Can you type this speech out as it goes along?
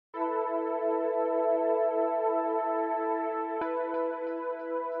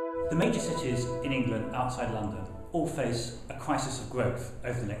The major cities in England outside London all face a crisis of growth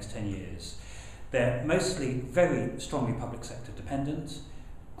over the next 10 years. They're mostly very strongly public sector dependent.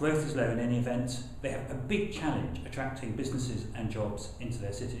 Growth is low in any event. They have a big challenge attracting businesses and jobs into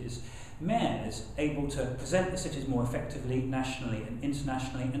their cities. Mayors able to present the cities more effectively nationally and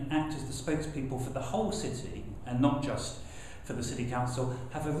internationally and act as the spokespeople for the whole city and not just for the City Council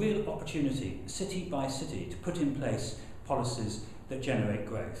have a real opportunity, city by city, to put in place policies that generate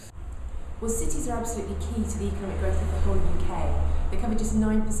growth. Well, cities are absolutely key to the economic growth of the whole UK. They cover just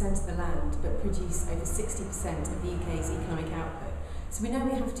 9% of the land, but produce over 60% of the UK's economic output. So we know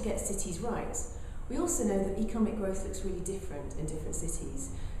we have to get cities right. We also know that economic growth looks really different in different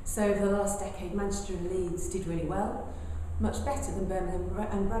cities. So over the last decade, Manchester and Leeds did really well, much better than Birmingham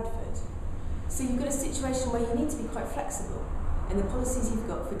and Bradford. So you've got a situation where you need to be quite flexible in the policies you've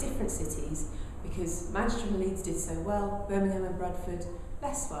got for different cities, because Manchester and Leeds did so well, Birmingham and Bradford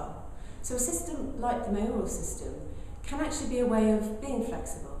less well. So a system like the mayoral system can actually be a way of being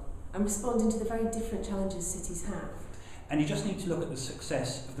flexible and responding to the very different challenges cities have. And you just need to look at the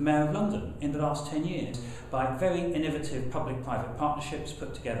success of the Mayor of London in the last 10 years by very innovative public-private partnerships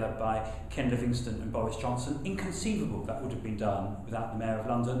put together by Ken Livingstone and Boris Johnson. Inconceivable that would have been done without the Mayor of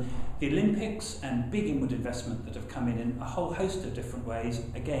London. The Olympics and big inward investment that have come in a whole host of different ways,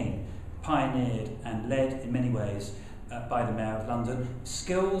 again, pioneered and led in many ways by the Mayor of London.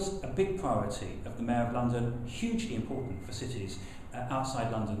 Skills, a big priority of the Mayor of London, hugely important for cities outside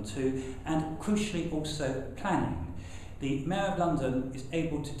London too, and crucially also planning. The Mayor of London is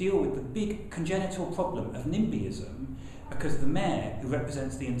able to deal with the big congenital problem of NIMBYism because the Mayor, who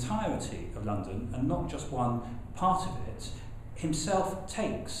represents the entirety of London and not just one part of it, himself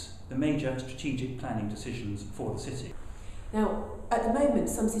takes the major strategic planning decisions for the city. Now, at the moment,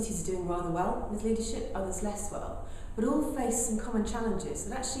 some cities are doing rather well with leadership, others less well, but all face some common challenges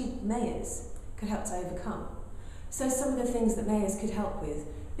that actually mayors could help to overcome. So some of the things that mayors could help with,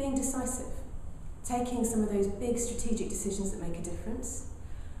 being decisive, taking some of those big strategic decisions that make a difference,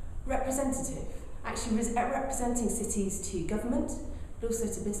 representative, actually representing cities to government, but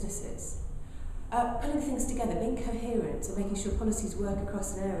also to businesses, pulling things together, being coherent and making sure policies work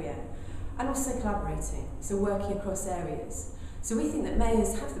across an area, and also collaborating, so working across areas. So we think that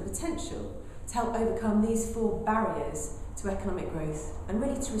mayors have the potential to help overcome these 4 barriers to economic growth and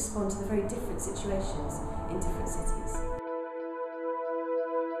really to respond to the very different situations in different cities.